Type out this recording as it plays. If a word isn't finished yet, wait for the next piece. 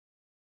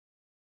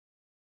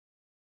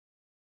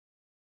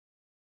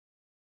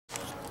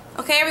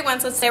Okay everyone,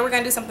 so today we're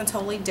going to do something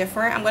totally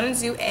different. I'm going to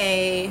do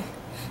a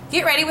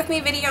get ready with me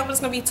video, but it's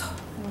going to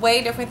be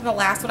way different than the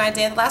last one I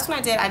did. The last one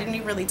I did, I didn't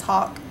even really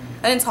talk.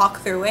 I didn't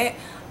talk through it.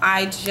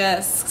 I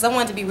just, because I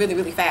wanted to be really,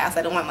 really fast.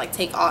 I don't want to like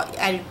take all,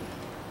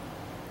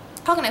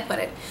 how can I put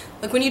it?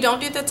 Like when you don't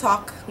do the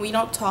talk, when you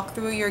don't talk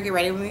through your get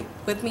ready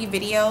with me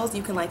videos,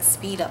 you can like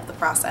speed up the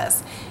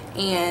process.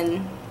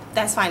 And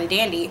that's fine and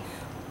dandy.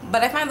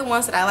 But I find the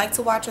ones that I like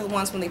to watch are the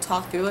ones when they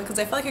talk through it, because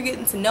I feel like you're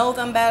getting to know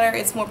them better.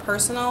 It's more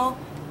personal.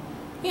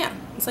 Yeah,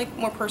 it's like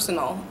more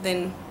personal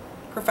than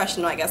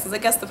professional, I guess. Because I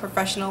guess the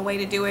professional way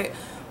to do it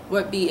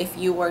would be if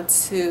you were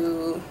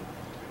to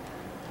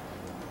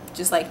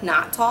just like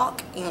not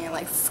talk and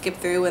like skip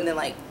through and then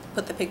like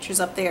put the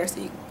pictures up there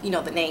so you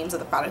know the names of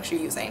the products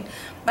you're using.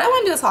 But I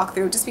want to do a talk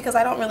through just because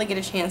I don't really get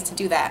a chance to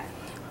do that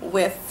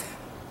with,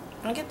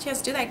 I don't get a chance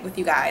to do that with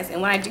you guys.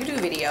 And when I do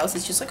videos,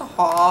 it's just like a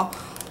haul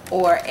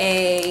or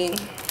a,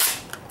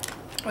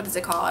 what is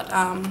it called?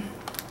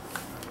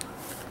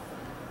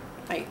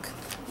 Like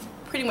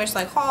pretty much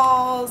like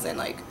hauls and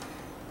like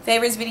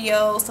favorites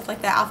videos, stuff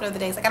like that, outfit of the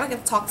days. Like I don't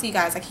get to talk to you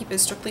guys. I keep it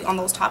strictly on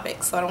those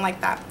topics, so I don't like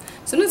that.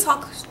 So I'm going to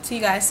talk to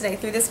you guys today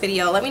through this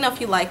video. Let me know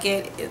if you like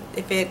it,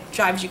 if it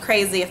drives you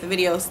crazy, if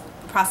the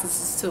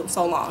process is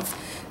so long.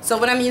 So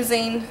what I'm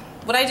using,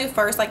 what I do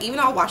first, like even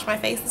though I washed my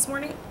face this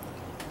morning,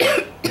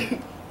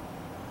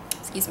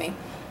 excuse me,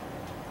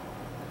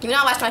 even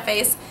though I washed my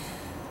face,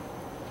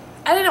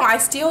 I don't know, I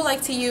still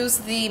like to use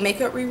the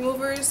makeup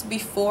removers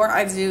before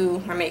I do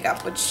my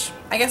makeup, which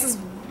I guess is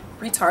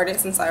retarded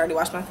since I already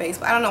washed my face.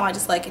 But I don't know, I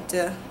just like it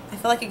to, I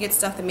feel like it gets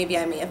stuff that maybe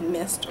I may have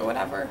missed or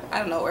whatever. I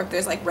don't know, or if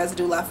there's like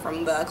residue left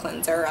from the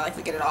cleanser, I like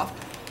to get it off.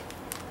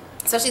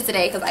 Especially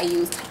today because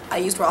I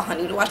used raw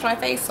honey to wash my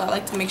face, so I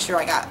like to make sure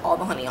I got all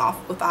the honey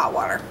off with the hot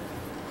water.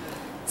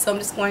 So I'm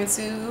just going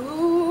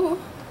to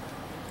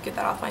get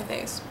that off my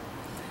face.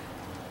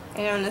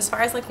 And as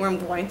far as like where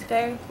I'm going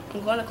today,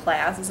 I'm going to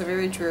class. It's a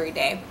very dreary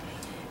day.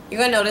 You're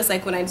gonna notice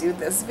like when I do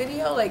this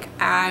video, like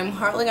I'm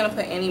hardly gonna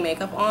put any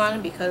makeup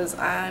on because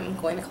I'm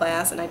going to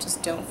class and I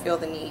just don't feel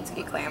the need to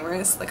get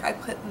glamorous. Like I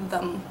put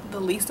the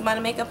least amount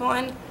of makeup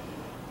on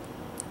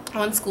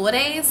school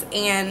days,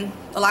 and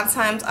a lot of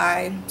times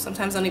I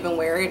sometimes don't even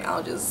wear it.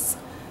 I'll just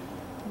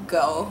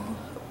go.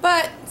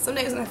 But some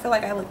days when I feel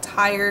like I look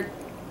tired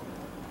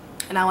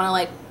and I want to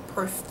like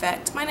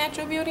perfect my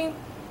natural beauty,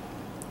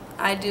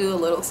 I do a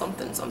little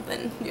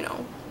something, you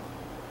know,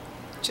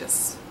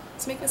 just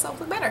to make myself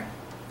look better.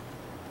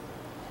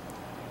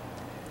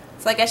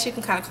 So I guess you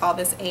can kind of call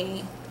this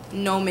a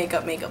no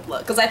makeup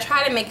look, because I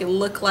try to make it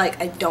look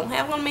like I don't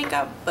have on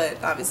makeup,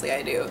 but obviously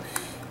I do.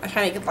 I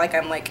try to make it like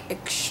I'm like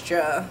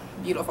extra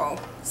beautiful.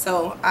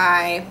 So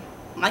I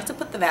like to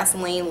put the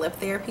Vaseline Lip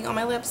Therapy on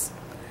my lips,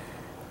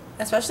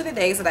 especially the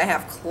days that I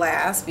have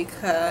class,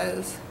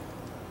 because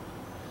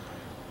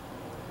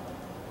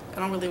I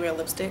don't really wear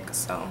lipstick,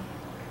 so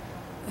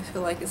I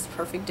feel like it's the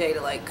perfect day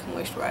to like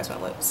moisturize my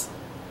lips.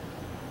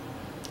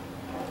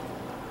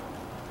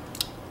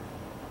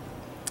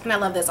 And I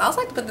love this. I also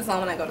like to put this on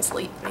when I go to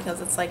sleep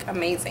because it's like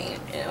amazing.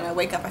 And when I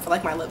wake up, I feel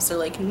like my lips are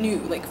like new,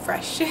 like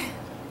fresh.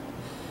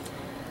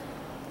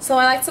 So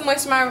I like to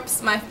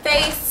moisturize my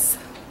face.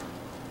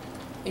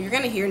 If you're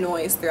gonna hear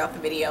noise throughout the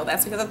video,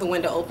 that's because I have the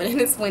window open and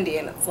it's windy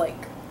and it's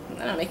like,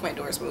 I don't make my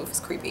doors move.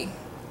 It's creepy.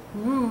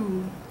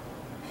 Ooh.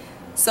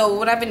 So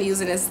what I've been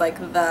using is like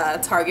the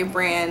Target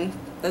brand,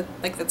 the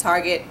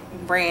Target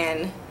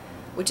brand,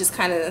 which is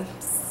kind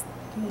of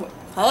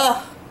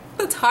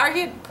the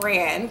Target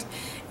brand,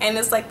 and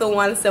it's like the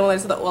one similar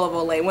to the Oil of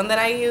Olay one that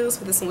I use,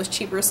 but this one was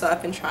cheaper, so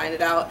I've been trying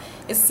it out.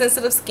 It's a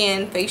sensitive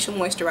skin facial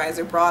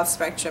moisturizer, broad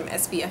spectrum,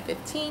 SPF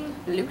 15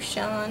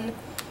 lotion,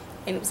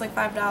 and it was like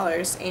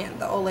 $5, and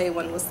the Olay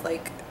one was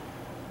like,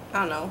 I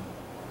don't know,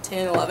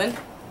 10, 11.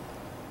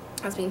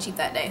 I was being cheap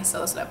that day, so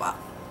that's what I bought.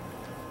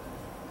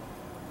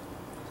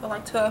 So I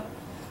like to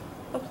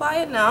apply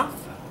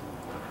enough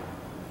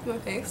to my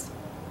face.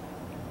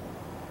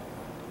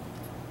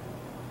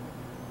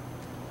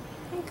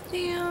 Like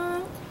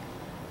that.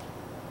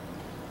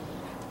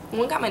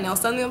 I got my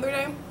nails done the other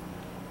day,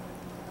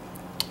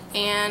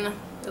 and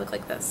they look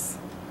like this.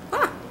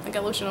 Ah, I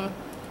got lotion on.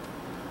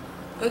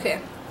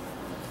 Okay,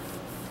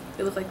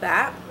 they look like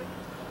that.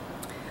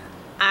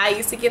 I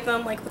used to get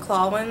them like the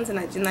claw ones, and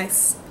I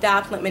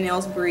stopped and let my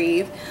nails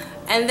breathe.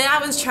 And then I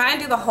was trying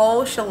to do the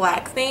whole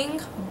shellac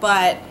thing,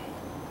 but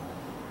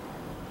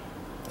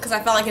because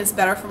I felt like it's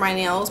better for my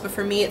nails, but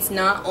for me it's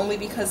not, only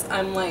because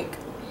I'm like,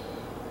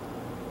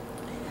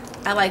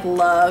 I like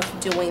love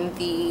doing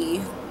the,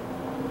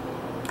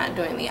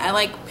 I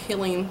like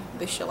peeling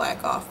the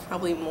shellac off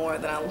probably more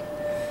than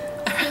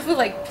I really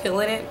like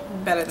peeling it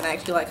better than I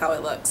actually like how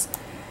it looks.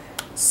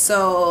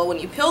 So when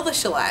you peel the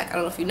shellac, I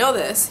don't know if you know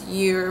this,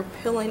 you're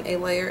peeling a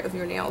layer of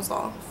your nails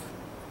off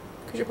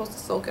because you're supposed to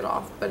soak it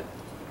off. But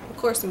of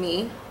course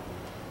me,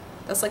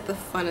 that's like the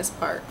funnest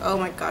part. Oh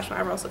my gosh, my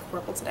eyebrows look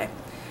purple today.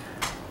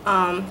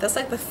 That's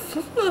like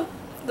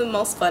the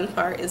most fun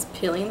part is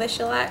peeling the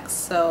shellac.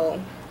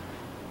 So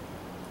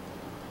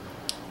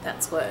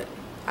that's what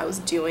I was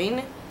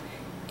doing,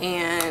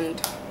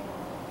 and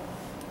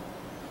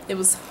it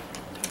was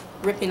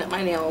ripping up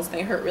my nails.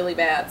 They hurt really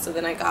bad. So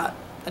then I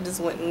just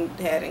went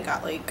ahead and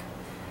got like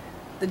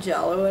the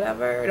gel or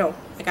whatever. No,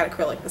 I got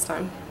acrylic this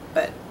time.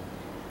 But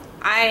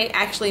I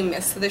actually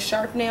miss the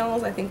sharp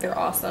nails. I think they're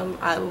awesome.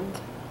 I don't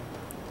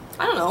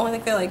know. I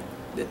think they're like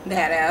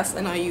badass,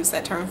 and I use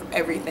that term for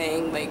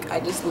everything. Like, I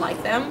just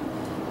like them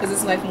because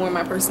it's like more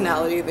my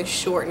personality. The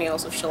short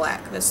nails of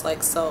shellac. That's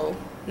like so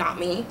not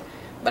me.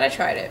 But I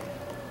tried it.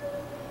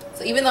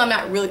 So even though I'm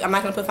not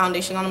gonna put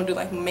foundation on, I'm gonna do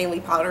like mainly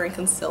powder and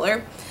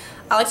concealer.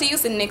 I like to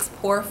use the NYX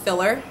Pore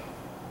Filler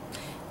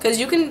because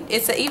you can,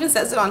 it even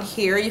says it on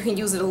here, you can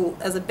use it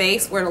as a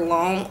base, wear it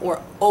alone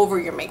or over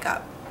your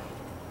makeup.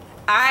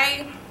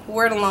 I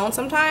wear it alone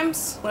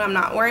sometimes when I'm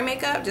not wearing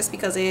makeup just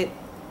because it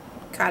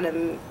kind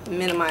of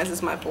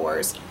minimizes my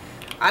pores.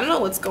 I don't know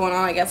what's going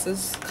on. I guess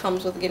this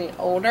comes with getting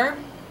older.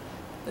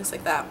 Looks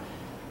like that.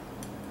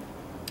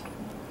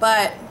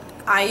 But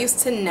I used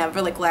to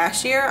never, like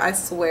last year, I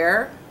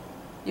swear,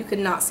 you could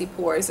not see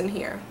pores in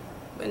here.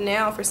 But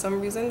now, for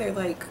some reason, they're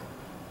like,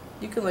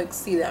 you can like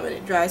see them, and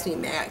it drives me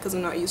mad because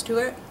I'm not used to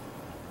it.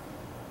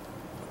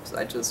 So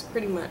I just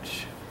pretty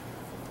much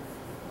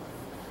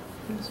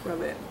just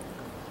rub it.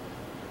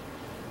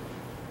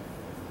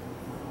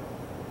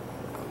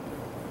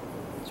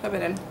 Just rub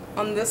it in.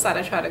 On this side,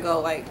 I try to go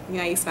like, you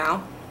know, you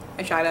smile.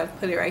 I try to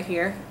put it right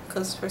here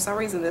because for some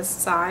reason this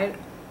side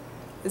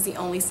is the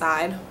only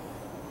side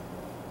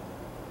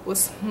with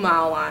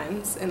smile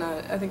lines, and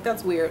I think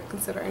that's weird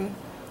considering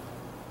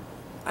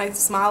I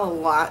smile a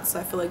lot, so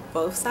I feel like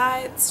both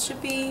sides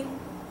should be,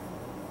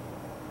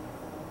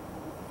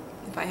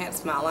 if I had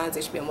smile lines,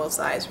 they should be on both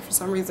sides, but for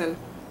some reason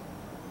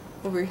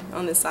over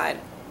on this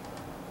side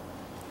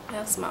I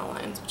have smile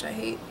lines, which I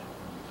hate.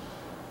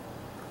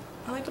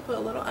 I like to put a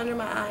little under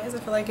my eyes. I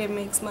feel like it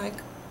makes my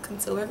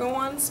concealer go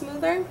on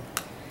smoother.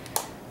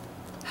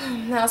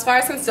 Now as far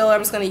as concealer,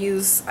 I'm just going to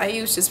use, I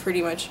use just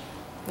pretty much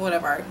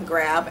whatever I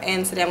grab,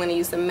 and today I'm going to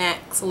use the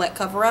MAC Select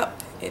Cover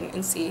Up in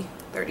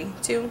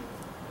NC32.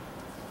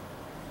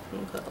 I'm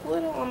going to put a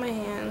little on my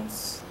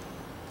hands.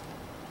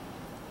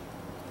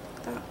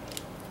 Like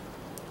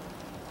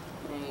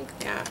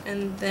that.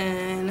 And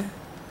then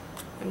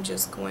I'm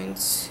just going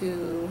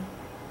to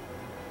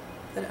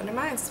put it under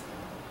my eyes.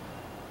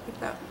 Like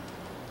that.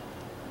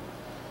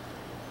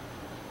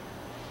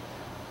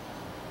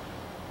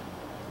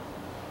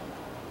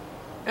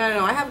 I don't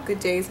know, I have good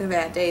days and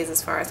bad days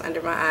as far as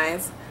under my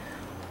eyes.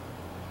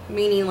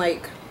 Meaning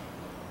like,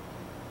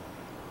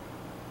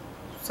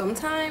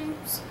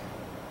 sometimes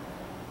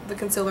the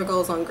concealer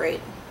goes on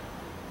great.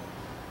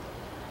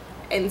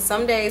 And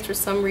some days, for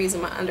some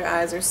reason, my under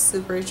eyes are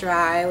super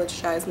dry,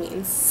 which drives me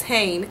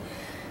insane.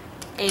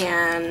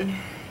 And,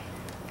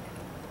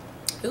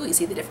 ooh, you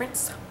see the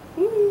difference?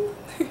 Ooh.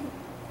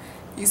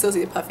 You still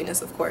see the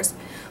puffiness, of course.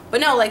 But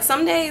no, like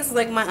some days,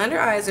 like my under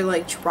eyes are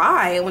like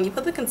dry, and when you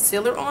put the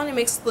concealer on, it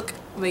makes it look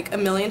like a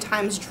million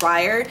times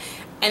drier,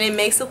 and it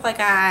makes it look like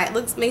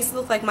makes it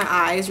look like my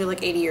eyes are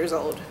like 80 years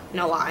old.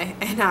 No lie,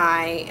 and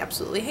I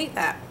absolutely hate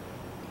that.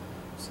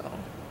 So.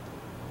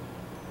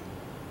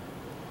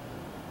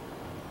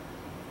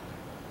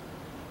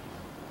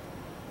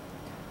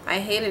 I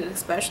hate it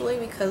especially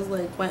because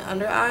like my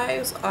under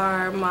eyes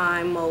are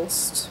my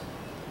most,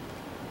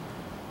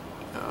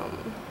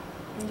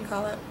 what do you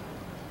call it?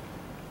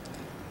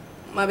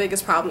 My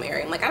biggest problem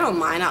area. Like I don't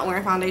mind not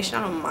wearing foundation.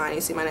 I don't mind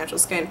you see my natural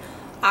skin.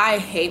 I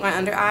hate my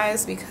under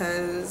eyes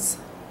because,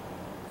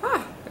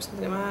 there's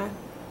something in my eye.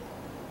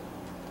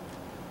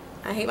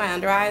 I hate my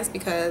under eyes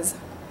because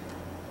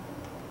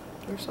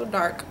they're so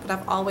dark, but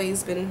I've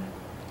always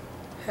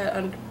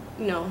had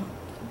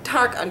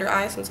dark under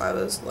eyes since I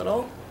was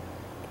little.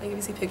 Like if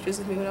you see pictures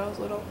of me when I was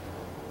little,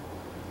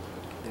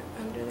 they're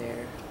under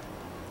there.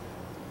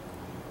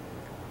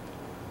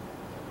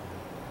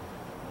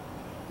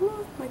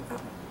 Ooh, like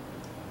that.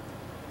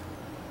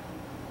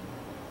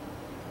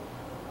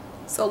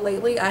 So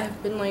lately I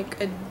have been like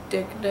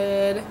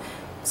addicted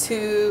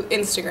to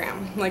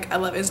Instagram. Like I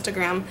love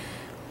Instagram.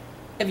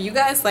 If you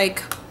guys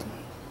like,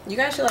 you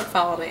guys should like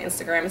follow my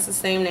Instagram. It's the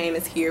same name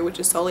as here, which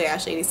is Solely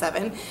Ashley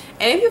 87. And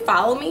if you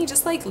follow me,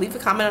 just like leave a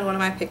comment on one of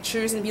my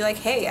pictures and be like,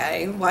 hey,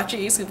 I watch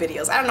your YouTube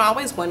videos. I don't know, I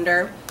always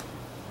wonder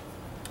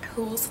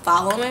who's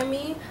following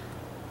me.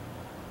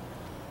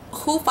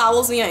 Who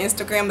follows me on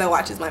Instagram that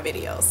watches my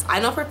videos? I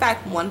know for a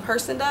fact one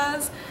person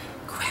does.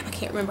 Crap, I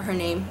can't remember her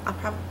name. I'll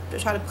probably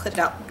try to put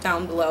it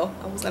down below.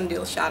 I was gonna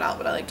do a shout out,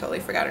 but I like totally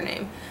forgot her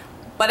name.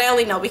 But I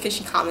only know because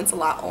she comments a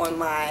lot on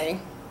my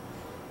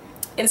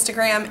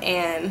Instagram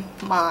and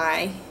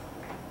my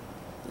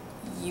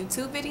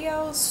YouTube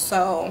videos,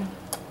 so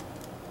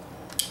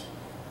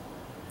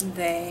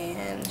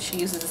then she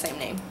uses the same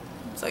name.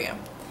 So yeah,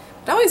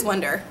 but I always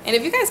wonder. And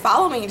if you guys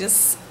follow me,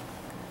 just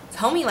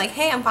tell me like,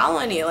 hey, I'm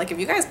following you. Like if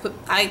you guys put,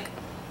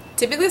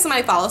 typically if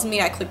somebody follows me,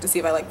 I click to see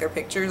if I like their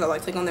pictures. I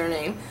like click on their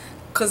name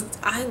because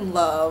I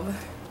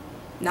love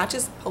not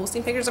just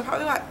posting pictures. I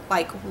probably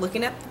like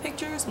looking at the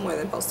pictures more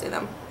than posting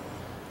them,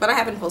 but I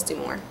have been posting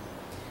more.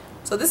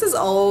 So this is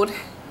old.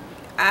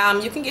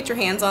 You can get your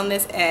hands on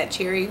this at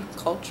Cherry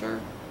Culture.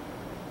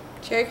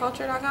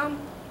 cherryculture.com.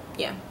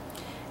 Yeah,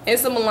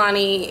 it's the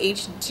Milani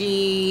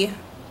HG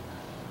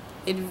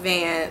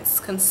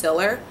Advanced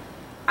Concealer.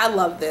 I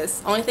love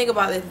this. Only thing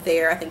about it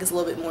there, I think it's a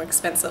little bit more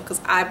expensive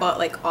because I bought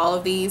like all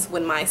of these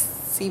when my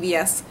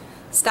CVS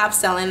stopped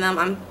selling them.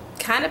 I'm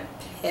kind of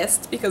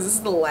pissed because this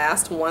is the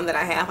last one that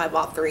I have. I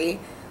bought 3,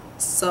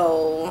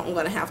 so I'm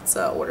gonna have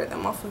to order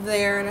them off of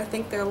there, and I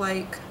think they're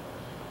like,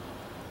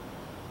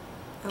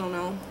 I don't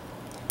know,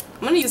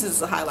 I'm gonna use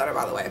this as a highlighter,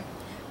 by the way.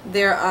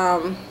 They're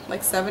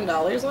like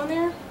 $7 on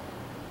there,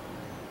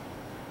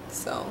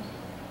 so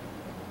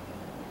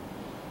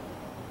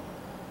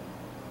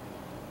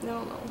I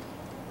don't know.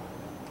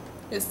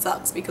 It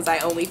sucks because I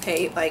only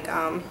paid like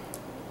 $7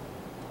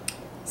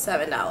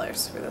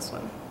 for this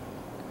one.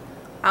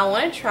 I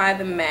want to try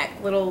the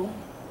MAC little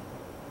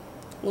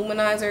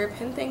luminizer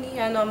pen thingy.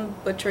 I know I'm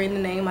butchering the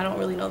name. I don't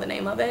really know the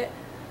name of it,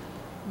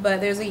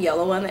 but there's a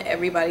yellow one that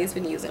everybody's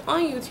been using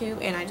on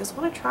YouTube, and I just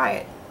want to try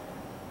it.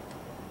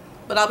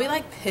 But I'll be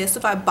like pissed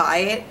if I buy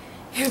it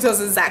if it does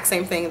the exact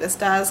same thing this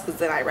does, because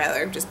then I'd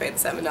rather just pay the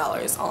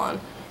 $7 on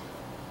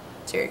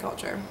Cherry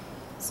Culture.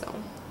 So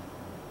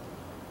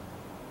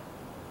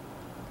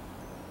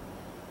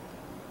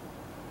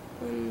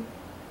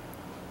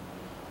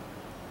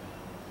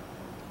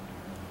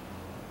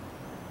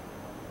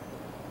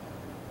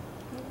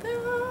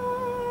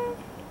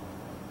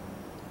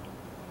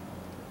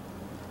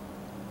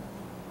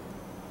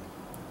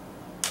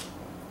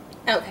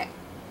okay.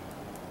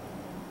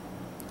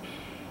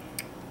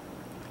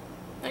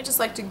 I just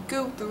like to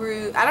go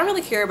through. I don't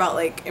really care about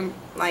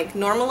like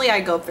normally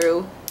I go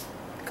through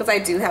because I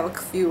do have a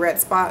few red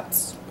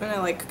spots and I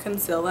like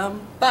conceal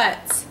them,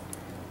 but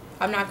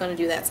I'm not going to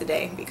do that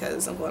today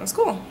because I'm going to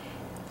school.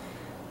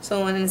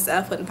 So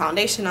instead of putting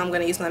foundation, I'm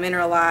going to use my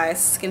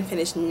Mineralized Skin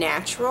Finish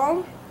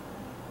Natural.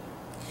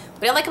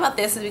 What I like about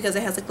this is because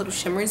it has like little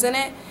shimmers in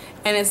it,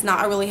 and it's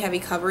not a really heavy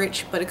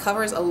coverage, but it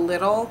covers a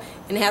little,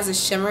 and it has a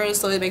shimmer,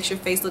 so it makes your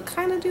face look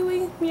kind of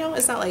dewy. You know,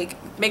 it's not like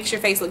makes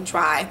your face look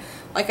dry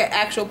like an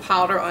actual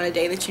powder on a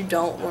day that you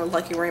don't, or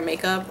like you're wearing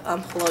makeup.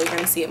 Below you're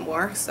gonna see it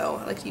more, so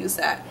I like to use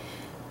that.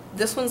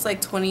 This one's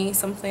like 20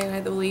 something, I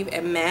believe,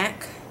 at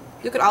MAC.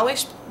 You could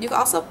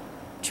also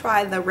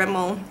try the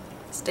Rimmel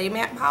Stay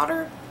Matte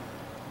powder.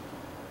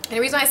 And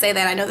the reason I say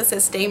that, I know this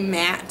says Stay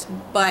Matte,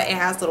 but it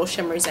has little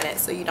shimmers in it,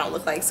 so you don't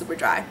look like super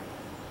dry.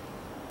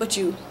 But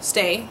you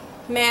stay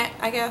matte,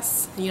 I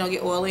guess. You don't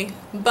get oily,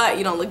 but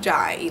you don't look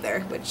dry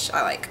either, which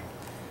I like.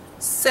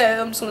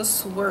 So I'm just gonna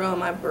swirl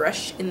my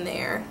brush in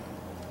there,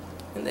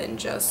 and then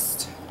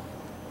just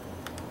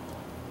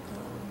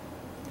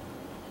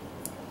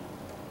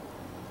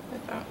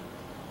like that.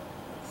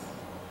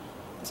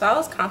 So I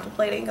was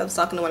contemplating, I was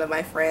talking to one of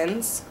my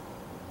friends.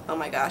 Oh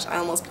my gosh, I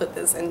almost put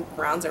this in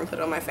bronzer and put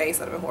it on my face.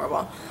 That would have been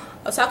horrible.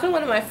 I was talking to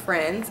one of my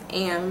friends,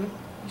 and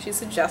she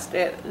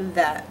suggested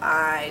that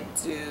I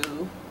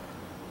do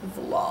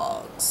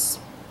vlogs.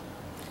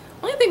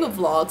 Only thing with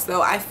vlogs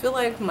though, I feel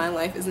like my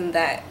life isn't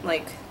that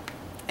like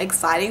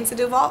exciting to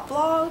do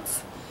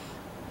vlogs.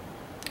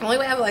 The only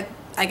way I would like,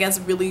 I guess,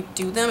 really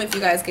do them if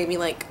you guys gave me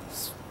like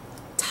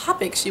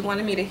topics you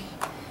wanted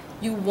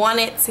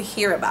to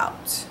hear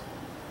about,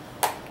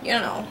 you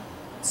know.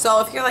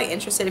 So if you're like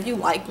interested, if you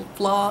like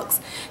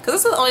vlogs, because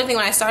this is the only thing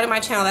when I started my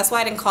channel, that's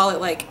why I didn't call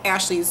it like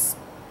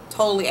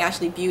totally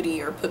Ashley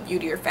Beauty or put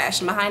beauty or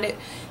fashion behind it,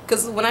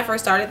 because when I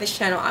first started this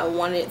channel I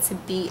wanted it to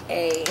be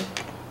a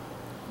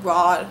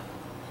broad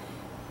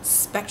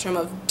spectrum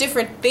of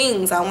different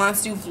things. I wanted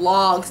to do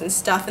vlogs and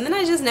stuff, and then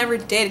I just never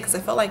did because I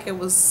felt like it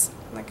was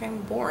like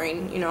I'm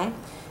boring, you know.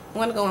 I'm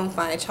gonna go and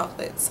find a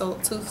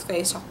Too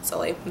Faced Chocolate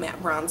Soleil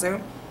matte bronzer,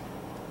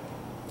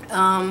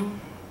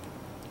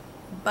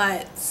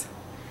 but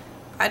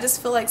I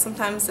just feel like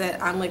sometimes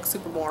that I'm like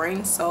super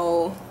boring,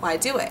 so I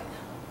do it.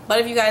 But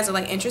if you guys are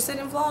like interested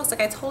in vlogs, like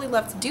I totally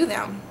love to do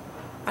them.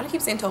 I don't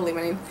keep saying totally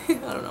my name. I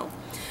don't know.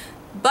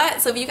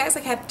 But so if you guys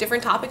like have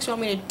different topics you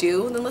want me to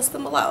do, then list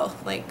them below.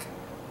 Like,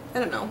 I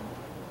don't know.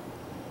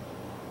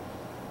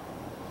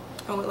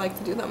 I would like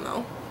to do them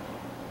though.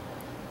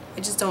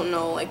 I just don't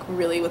know like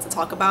really what to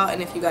talk about,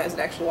 and if you guys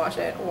would actually watch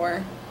it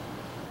or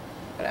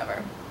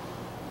whatever.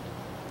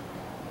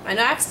 I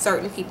know I have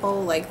certain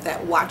people like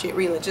that watch it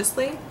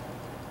religiously.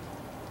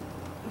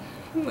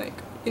 Like,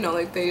 you know,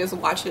 like they just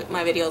watch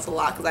my videos a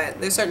lot, because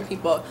there's certain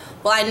people,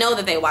 well, I know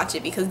that they watch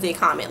it because they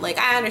comment. Like,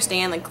 I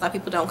understand like a lot of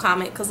people don't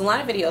comment, because a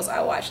lot of videos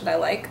I watch that I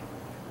like,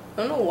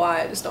 I don't know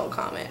why I just don't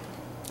comment.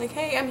 Like,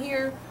 hey, I'm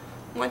here,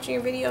 I'm watching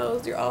your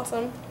videos, you're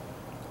awesome.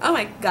 Oh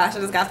my gosh, I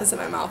just got this in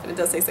my mouth and it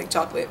does taste like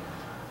chocolate.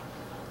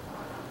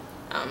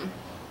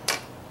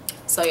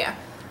 So yeah,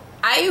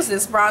 I use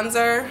this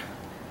bronzer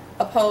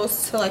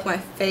opposed to like my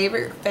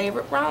favorite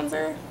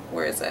bronzer.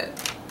 Where is it?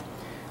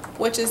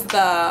 Which is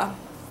the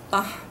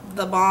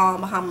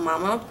Balm Bahama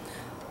Mama.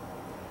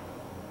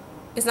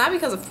 It's not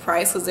because of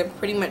price, because they're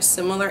pretty much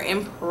similar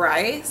in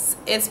price.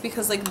 It's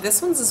because like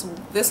this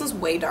one's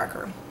way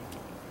darker,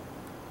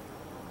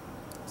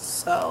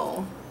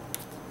 so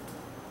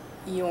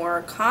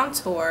your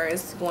contour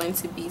is going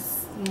to be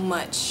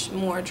much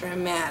more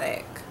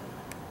dramatic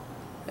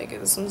Like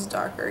this one's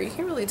darker. You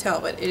can't really tell,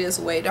 but it is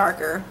way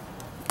darker.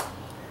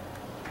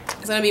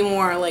 It's gonna be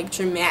more like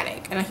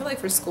dramatic. And I feel like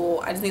for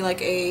school, I just need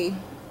like a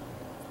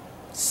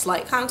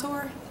slight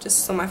contour, just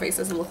so my face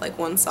doesn't look like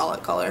one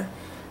solid color.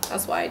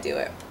 That's why I do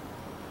it.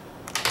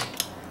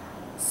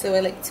 So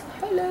I like to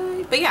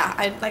highlight. But yeah,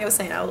 like I was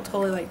saying, I would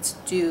totally like to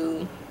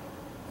do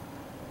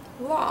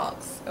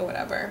vlogs or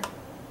whatever.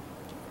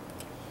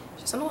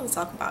 Just don't know what to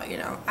talk about, you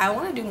know. I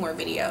want to do more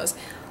videos.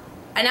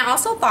 And I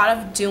also thought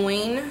of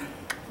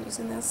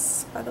using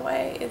this, by the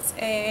way. It's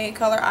a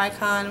Color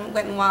Icon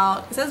Wet n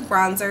Wild. It says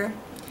bronzer.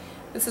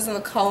 This is in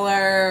the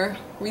color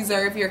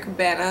Reserve Your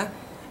Cabana.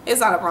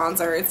 It's not a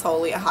bronzer, it's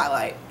totally a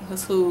highlight.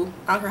 Because I don't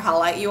care how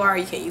light you are,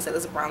 you can't use it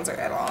as a bronzer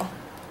at all.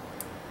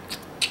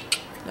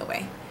 No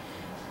way.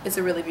 It's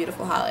a really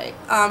beautiful highlight.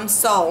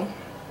 So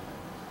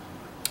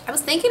I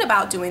was thinking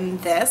about doing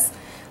this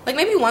like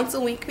maybe once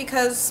a week,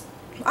 because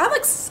I have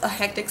like a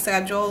hectic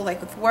schedule, like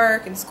with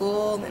work and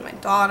school and then my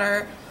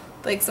daughter.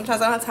 Like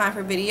sometimes I don't have time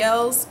for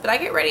videos, but I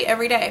get ready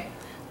every day.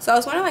 So I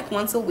was wondering like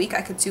once a week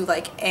I could do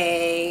like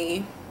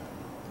a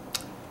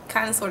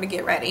kind of sort of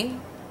get ready.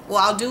 Well,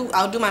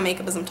 I'll do my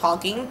makeup as I'm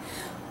talking,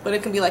 but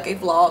it can be like a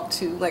vlog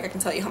too. Like I can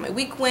tell you how my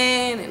week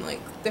went and like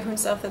different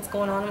stuff that's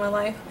going on in my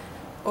life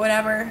or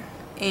whatever,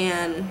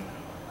 and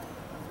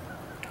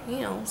you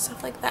know,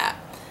 stuff like that.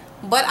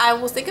 But I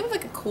was thinking of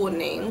like a cool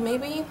name,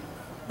 maybe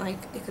like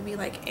it could be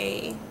like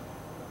a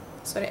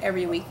sort of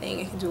every week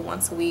thing. I can do it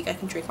once a week. I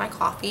can drink my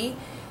coffee.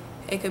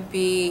 It could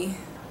be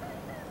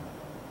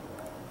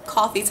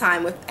coffee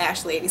time with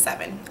Ashley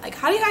 87. Like,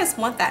 how do you guys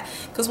want that?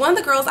 Because one of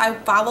the girls I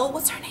follow,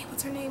 what's her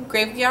name,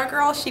 Graveyard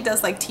Girl, she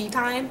does like tea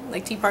time,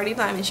 like tea party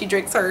time, and she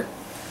says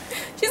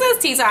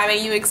tea time,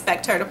 and you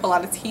expect her to pull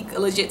out a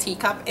legit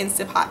teacup and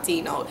sip hot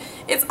tea. No,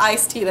 it's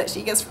iced tea that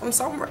she gets from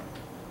some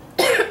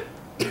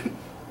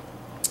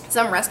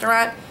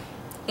restaurant,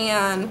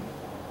 and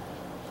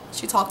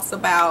she talks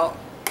about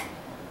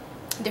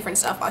different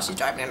stuff while she's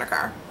driving in her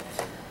car.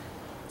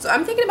 So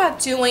I'm thinking about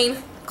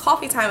doing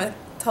coffee time with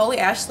Totally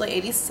Ashley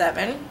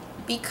 87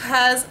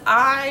 because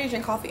I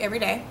drink coffee every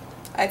day.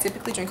 I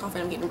typically drink coffee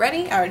when I'm getting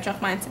ready. I already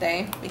drank mine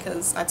today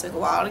because I took a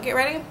while to get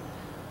ready.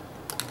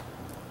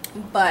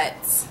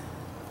 But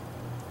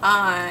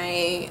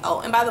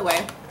oh, and by the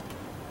way,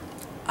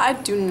 I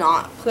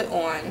don't put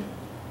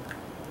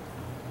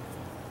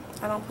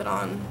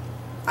on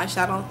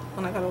eyeshadow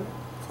when I go to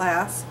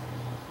class.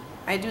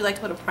 I do like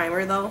to put a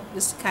primer though,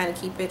 just to kind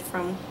of keep it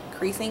from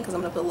creasing, because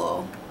I'm going to put a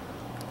little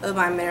of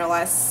my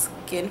Mineralized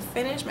Skin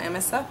Finish, my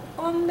MSF,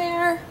 on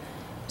there,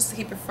 just to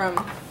keep it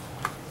from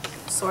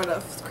sort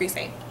of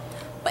creasing.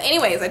 But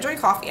anyways, I drink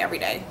coffee every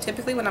day,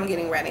 typically when I'm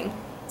getting ready.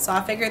 So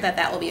I figured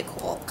that will be a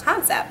cool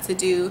concept to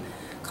do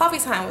coffee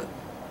time with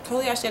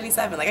Totally Ashley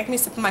 87. Like I can be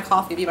sipping my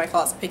coffee, be in my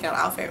closet, picking out an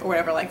outfit or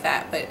whatever like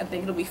that. But I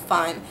think it'll be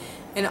fun,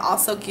 and it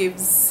also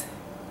gives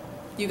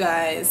you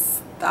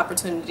guys the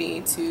opportunity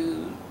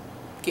to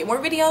get more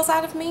videos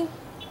out of me,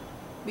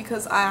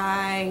 because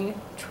I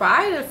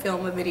try to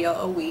film a video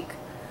a week,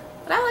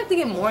 but I like to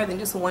get more than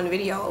just one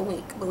video a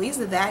week. But at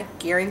least that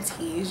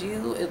guarantees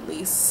you at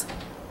least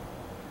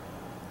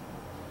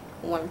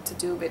one to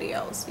two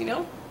videos, you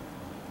know,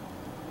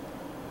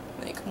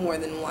 like more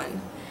than one.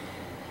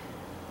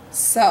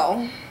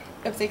 So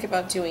I'm thinking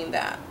about doing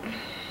that.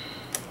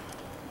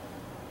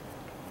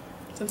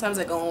 Sometimes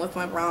I go in with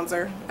my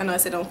bronzer. I know I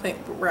said don't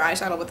wear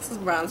eyeshadow, but this is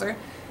bronzer,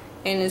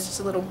 and it's just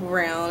a little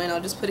brown, and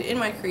I'll just put it in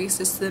my crease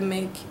just to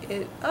make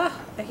it, I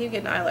keep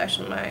getting eyelash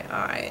in my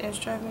eye and it's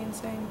driving me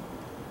insane.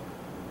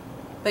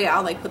 But yeah,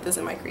 I'll like put this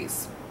in my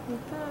crease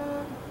like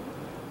that.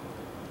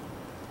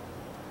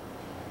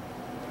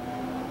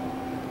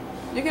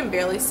 You can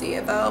barely see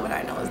it though, but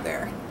I know it's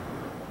there.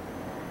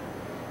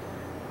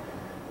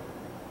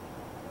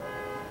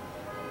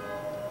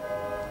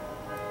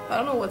 I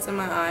don't know what's in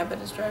my eye, but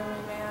it's driving me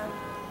mad.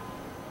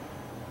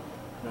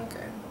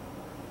 Okay.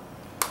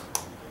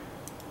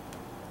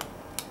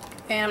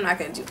 And I'm not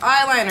going to do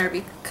eyeliner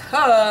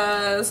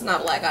because,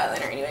 not black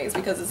eyeliner anyways,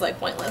 because it's like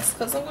pointless,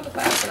 because I'm going to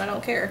class and I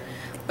don't care.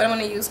 But I'm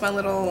going to use my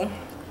little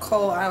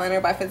Kohl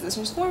eyeliner by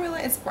Physicians Formula.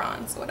 It's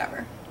bronze,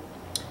 whatever.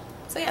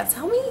 So yeah,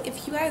 tell me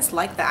if you guys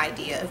like the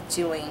idea of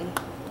doing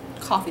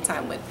coffee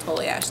time with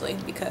Totally Ashley,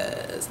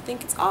 because I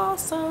think it's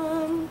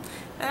awesome.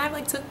 And I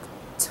like took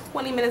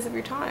 20 minutes of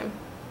your time.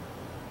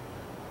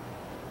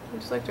 I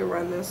just like to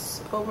run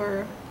this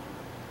over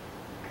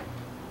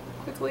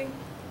quickly.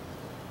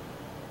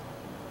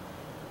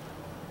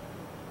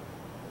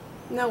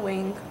 No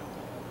wing.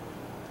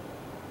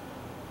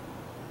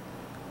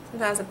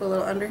 Sometimes I put a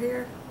little under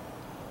here.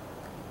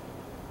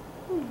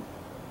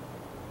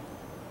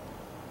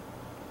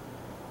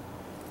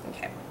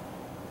 Okay.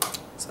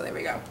 So there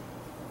we go.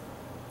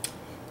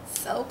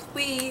 So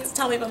please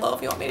tell me below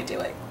if you want me to do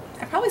it.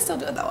 I probably still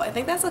do it though. I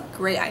think that's a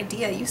great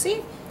idea. You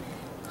see?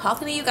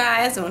 Talking to you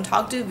guys and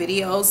do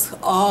videos.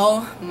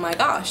 Oh my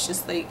gosh.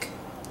 Just like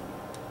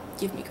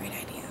give me great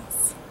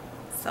ideas.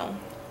 So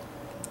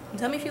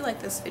tell me if you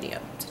like this video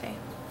today.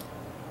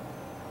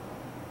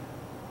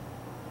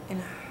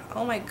 And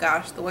oh my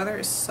gosh, the weather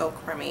is so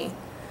crummy.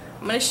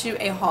 I'm gonna shoot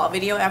a haul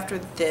video after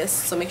this,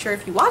 so make sure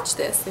if you watch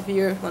this, if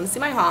you want to see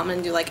my haul, I'm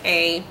gonna do like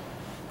a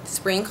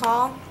spring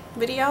haul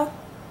video,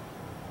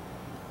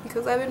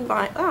 because I've been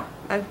buying,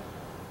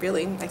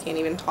 I can't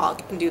even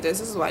talk and do this.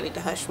 This is why I need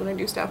to hush when I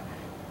do stuff.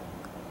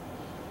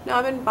 No,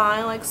 I've been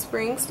buying like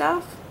spring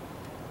stuff,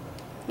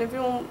 and if you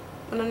don't,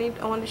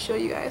 I want to show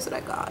you guys what I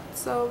got.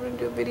 So I'm gonna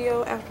do a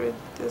video after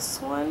this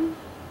one.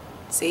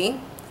 See,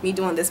 me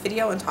doing this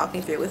video and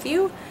talking through with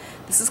you.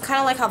 This is kind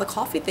of like how the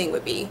coffee thing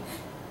would be.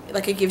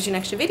 Like, it gives you an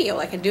extra video.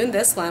 Like, I'm doing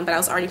this one, but I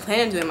was already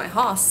planning on doing my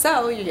haul,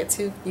 so you got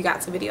two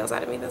videos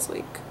out of me this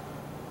week.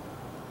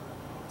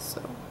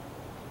 So,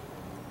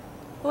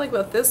 what I like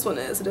about this one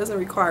is it doesn't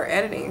require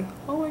editing.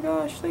 Oh my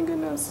gosh, thank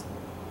goodness.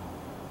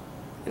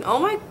 And oh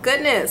my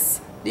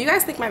goodness, do you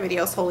guys think my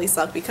videos totally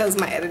suck because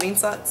my editing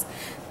sucks?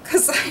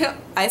 Because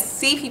I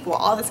see people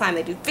all the time,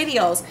 they do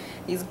videos,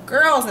 these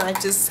girls, and I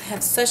just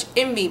have such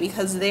envy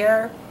because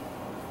their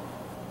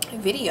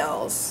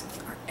videos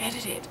are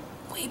edited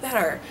way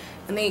better.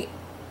 And they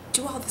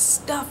do all this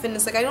stuff, and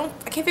it's like I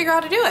can't figure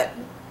out how to do it.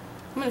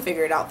 I'm gonna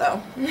figure it out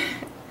though.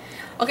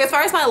 Okay, as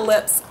far as my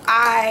lips,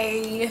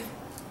 I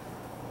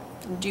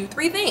do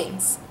three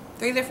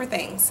different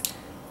things,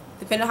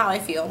 depending on how I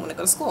feel when I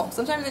go to school.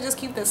 Sometimes I just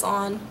keep this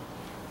on,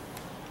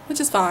 which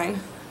is fine.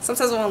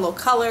 Sometimes I want a little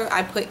color,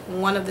 I put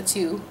one of the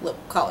two lip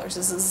colors.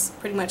 This is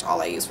pretty much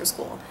all I use for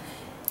school.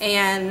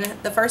 And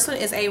the first one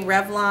is a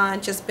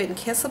Revlon Just Been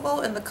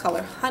Kissable in the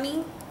color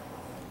Honey.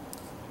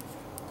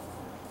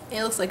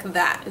 It looks like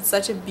that. It's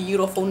such a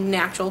beautiful,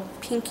 natural,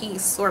 pinky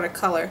sort of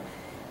color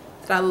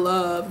that I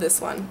love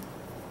this one.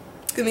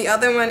 And the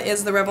other one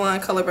is the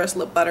Revlon Color Brush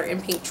Lip Butter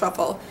in Pink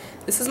Truffle.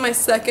 This is my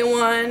second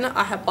one.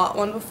 I have bought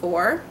one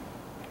before,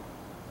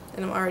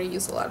 and I've already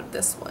used a lot of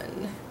this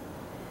one,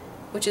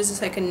 which is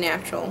just like a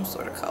natural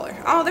sort of color.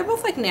 Oh, they're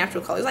both like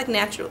natural colors, like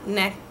natural,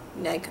 like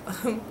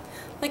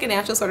a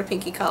natural sort of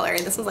pinky color.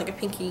 And this one's like a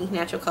pinky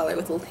natural color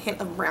with a little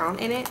hint of brown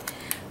in it.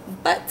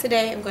 But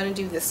today I'm going to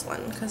do this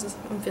one because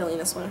I'm feeling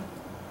this one.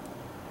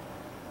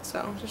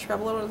 So just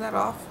rub a little of that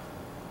off.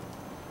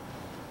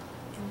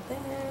 And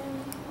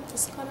then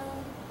just gonna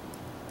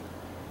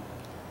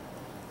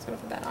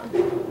put that on.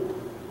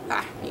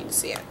 I need to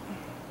see it.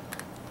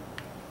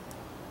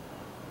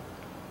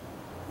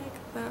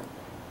 Like that.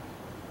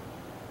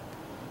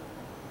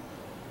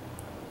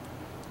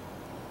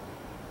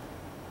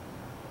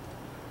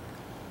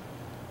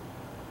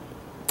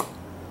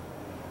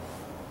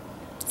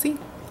 See?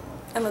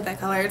 I love that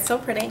color. It's so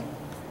pretty.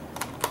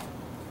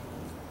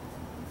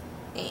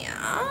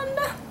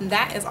 And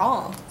that is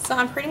all. So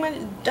I'm pretty much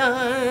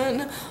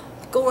done.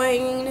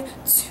 Going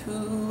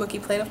to, I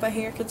keep playing with my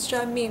hair because it's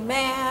driving me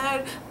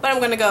mad. But I'm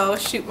going to go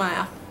shoot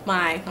my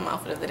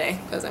outfit of the day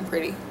because I'm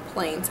pretty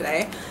plain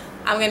today.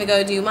 I'm going to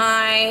go do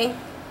my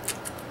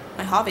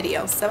haul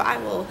video. So I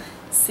will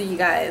see you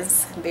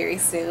guys very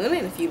soon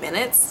in a few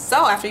minutes.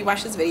 So after you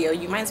watch this video,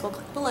 you might as well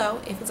click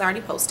below if it's already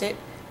posted.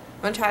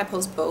 I'm going to try to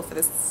post both of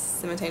this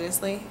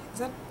simultaneously. Is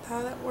that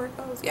how that word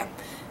goes? Yeah.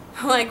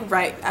 Like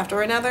right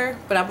after another,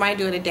 but I might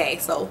do it a day.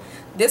 So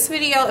this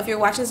video, if you're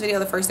watching this video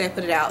the first day I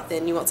put it out,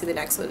 then you won't see the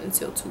next one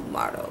until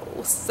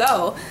tomorrow.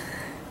 So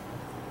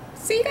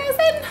see you guys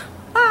then.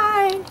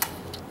 Bye.